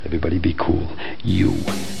everybody be cool. You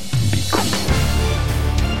be cool.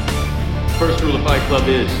 First rule of Fight Club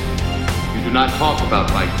is, you do not talk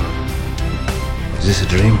about Fight Club. Is this a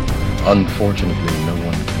dream? Unfortunately, no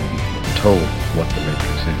one can be told what the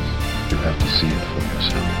Matrix is. You have to see it for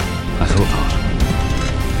yourself. I thought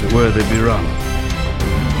not. If it were, they'd be wrong.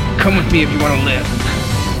 Come with me if you want to live.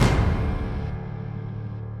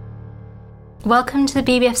 Welcome to the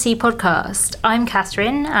BBFC podcast. I'm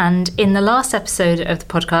Catherine, and in the last episode of the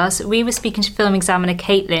podcast, we were speaking to film examiner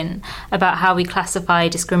Caitlin about how we classify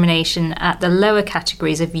discrimination at the lower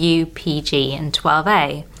categories of U, PG and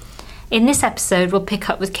 12A. In this episode, we'll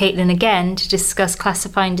pick up with Caitlin again to discuss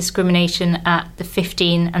classifying discrimination at the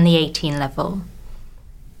 15 and the 18 level.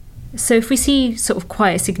 So if we see sort of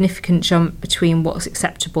quite a significant jump between what's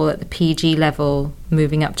acceptable at the PG level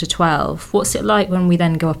moving up to 12, what's it like when we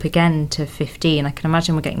then go up again to 15? I can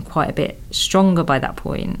imagine we're getting quite a bit stronger by that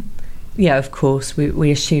point. Yeah, of course.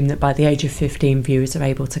 We assume that by the age of 15, viewers are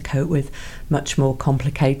able to cope with much more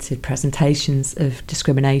complicated presentations of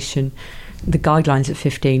discrimination. The guidelines at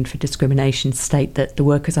 15 for discrimination state that the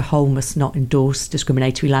work as a whole must not endorse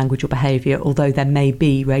discriminatory language or behaviour, although there may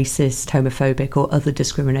be racist, homophobic or other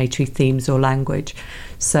discriminatory themes or language.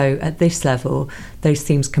 So at this level, those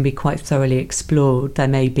themes can be quite thoroughly explored. There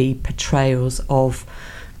may be portrayals of,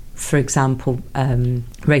 for example,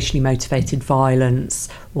 racially motivated violence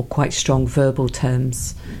or quite strong verbal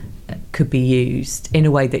terms could be used in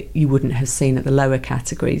a way that you wouldn't have seen at the lower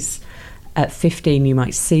categories. At 15, you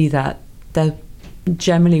might see that there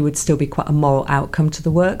generally would still be quite a moral outcome to the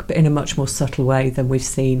work, but in a much more subtle way than we've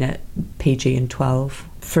seen at PG and 12.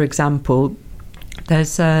 For example,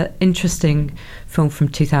 there's an interesting film from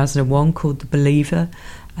 2001 called The Believer,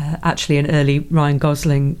 actually an early Ryan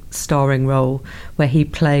Gosling starring role, where he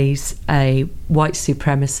plays a white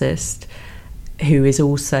supremacist who's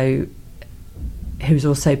also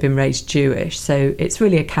been raised Jewish. So it's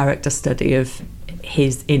really a character study of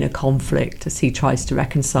his inner conflict as he tries to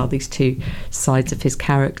reconcile these two sides of his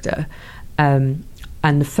character. And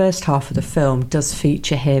the first half of the film does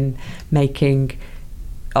feature him making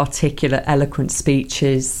articulate, eloquent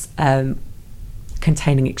speeches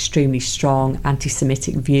containing extremely strong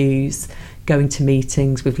anti-Semitic views, going to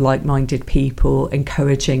meetings with like-minded people,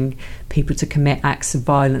 encouraging people to commit acts of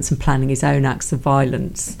violence and planning his own acts of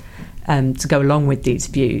violence to go along with these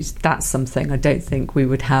views. That's something I don't think we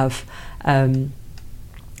would have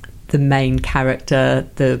the main character,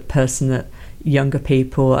 the person that younger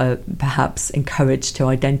people are perhaps encouraged to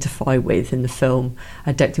identify with in the film.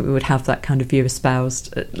 I don't think we would have that kind of view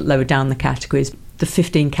espoused lower down the categories. The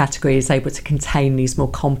 15 category is able to contain these more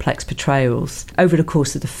complex portrayals. Over the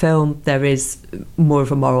course of the film, there is more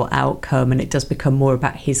of a moral outcome, and it does become more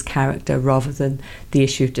about his character rather than the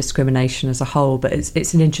issue of discrimination as a whole. But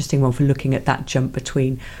it's an interesting one for looking at that jump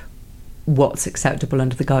between what's acceptable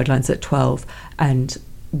under the guidelines at 12 and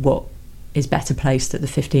what is better placed at the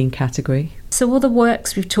 15 category. So all the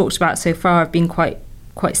works we've talked about so far have been quite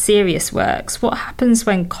serious works. What happens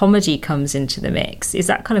when comedy comes into the mix? Is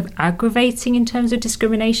that kind of aggravating in terms of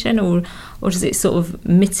discrimination, or does it sort of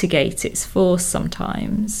mitigate its force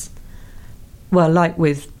sometimes? Well, like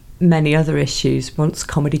with many other issues, once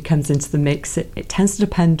comedy comes into the mix, it tends to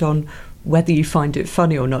depend on whether you find it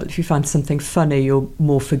funny or not. If you find something funny, you're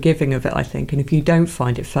more forgiving of it, I think. And if you don't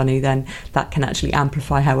find it funny, then that can actually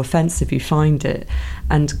amplify how offensive you find it.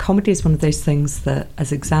 And comedy is one of those things that,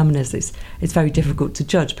 as examiners, it's very difficult to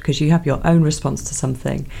judge, because you have your own response to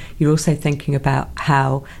something. You're also thinking about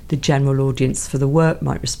how the general audience for the work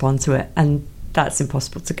might respond to it. And that's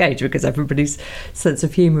impossible to gauge because everybody's sense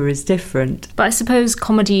of humour is different. But I suppose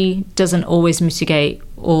comedy doesn't always mitigate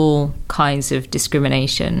all kinds of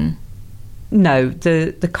discrimination. No,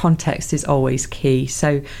 the context is always key.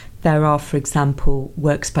 So there are, for example,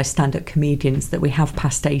 works by stand-up comedians that we have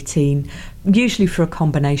past 18, usually for a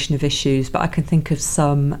combination of issues, but I can think of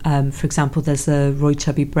some. For example, there's a Roy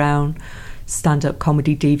Tubby Brown stand-up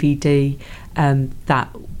comedy DVD that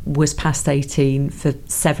was past 18 for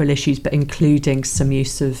several issues, but including some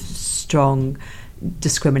use of strong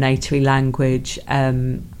discriminatory language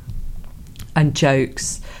and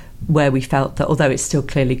jokes, where we felt that although it's still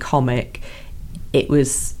clearly comic, it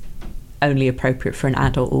was only appropriate for an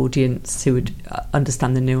adult audience who would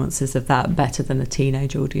understand the nuances of that better than a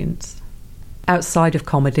teenage audience. Outside of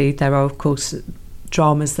comedy, there are, of course,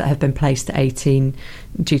 dramas that have been placed at 18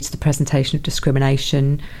 due to the presentation of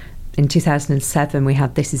discrimination. In 2007, we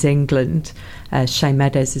had This Is England, Shane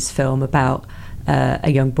Meadows' film about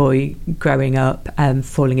a young boy growing up,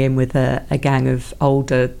 falling in with a gang of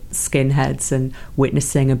older skinheads and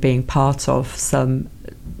witnessing and being part of some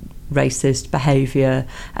racist behaviour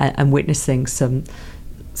and witnessing some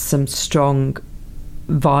some strong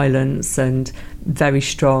violence and very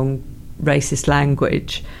strong racist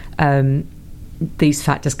language. These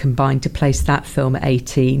factors combined to place that film at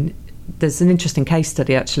 18. There's an interesting case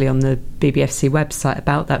study actually on the BBFC website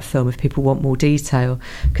about that film if people want more detail,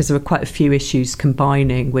 because there were quite a few issues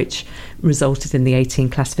combining which resulted in the 18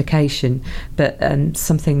 classification. But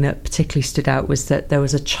something that particularly stood out was that there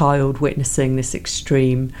was a child witnessing this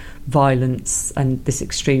extreme violence and this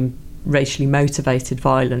extreme racially motivated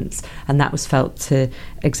violence, and that was felt to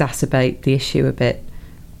exacerbate the issue a bit.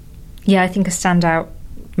 Yeah, I think a standout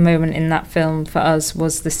moment in that film for us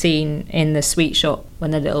was the scene in the sweet shop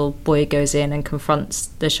when the little boy goes in and confronts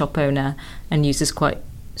the shop owner and uses quite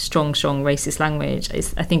strong racist language.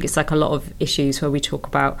 I think it's like a lot of issues where we talk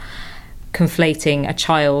about conflating a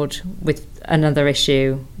child with another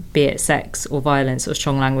issue, be it sex or violence or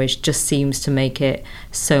strong language, just seems to make it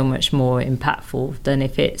so much more impactful than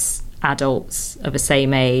if it's adults of the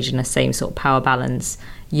same age and the same sort of power balance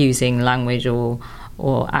using language or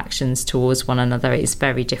actions towards one another. It's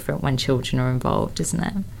very different when children are involved, isn't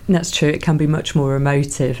it? That's true. It can be much more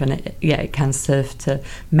emotive, and it can serve to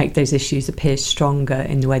make those issues appear stronger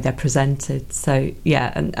in the way they're presented. So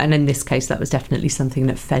yeah, and in this case that was definitely something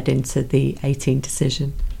that fed into the 18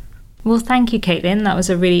 decision. Well, thank you, Caitlin. That was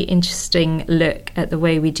a really interesting look at the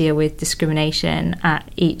way we deal with discrimination at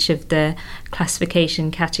each of the classification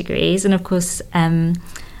categories. And of course,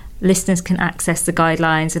 listeners can access the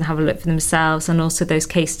guidelines and have a look for themselves, and also those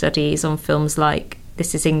case studies on films like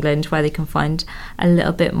This Is England, where they can find a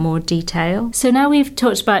little bit more detail. So now we've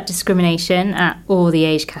talked about discrimination at all the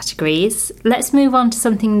age categories, let's move on to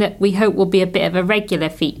something that we hope will be a bit of a regular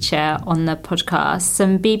feature on the podcast,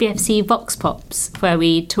 some BBFC Vox Pops, where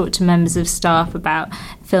we talk to members of staff about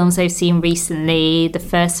films they've seen recently, the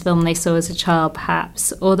first film they saw as a child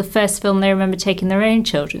perhaps, or the first film they remember taking their own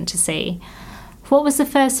children to see. What was the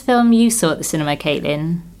first film you saw at the cinema,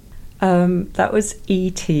 Caitlin? That was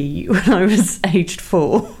E.T. when I was aged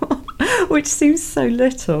 4, which seems so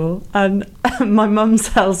little. And my mum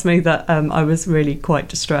tells me that I was really quite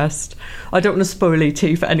distressed. I don't want to spoil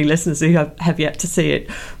E.T. for any listeners who have yet to see it,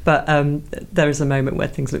 but there is a moment where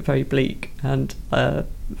things look very bleak, and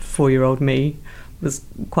 4-year-old me was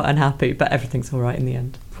quite unhappy, but everything's all right in the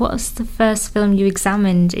end. What was the first film you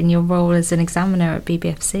examined in your role as an examiner at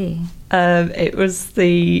BBFC? It was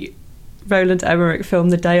the Roland Emmerich film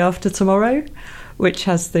The Day After Tomorrow, which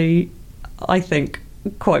has the, I think,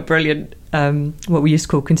 quite brilliant, what we used to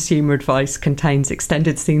call consumer advice, contains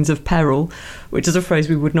extended scenes of peril, which is a phrase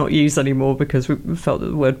we would not use anymore because we felt that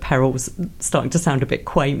the word peril was starting to sound a bit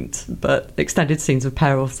quaint, but extended scenes of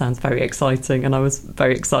peril sounds very exciting, and I was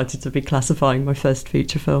very excited to be classifying my first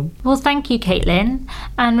feature film. Well, thank you, Caitlin.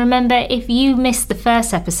 And remember, if you missed the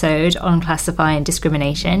first episode on classifying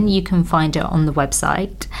discrimination, you can find it on the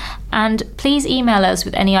website. And please email us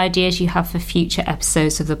with any ideas you have for future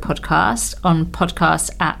episodes of the podcast on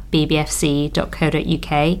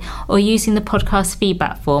podcast@bbfc.co.uk or using the podcast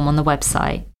feedback form on the website.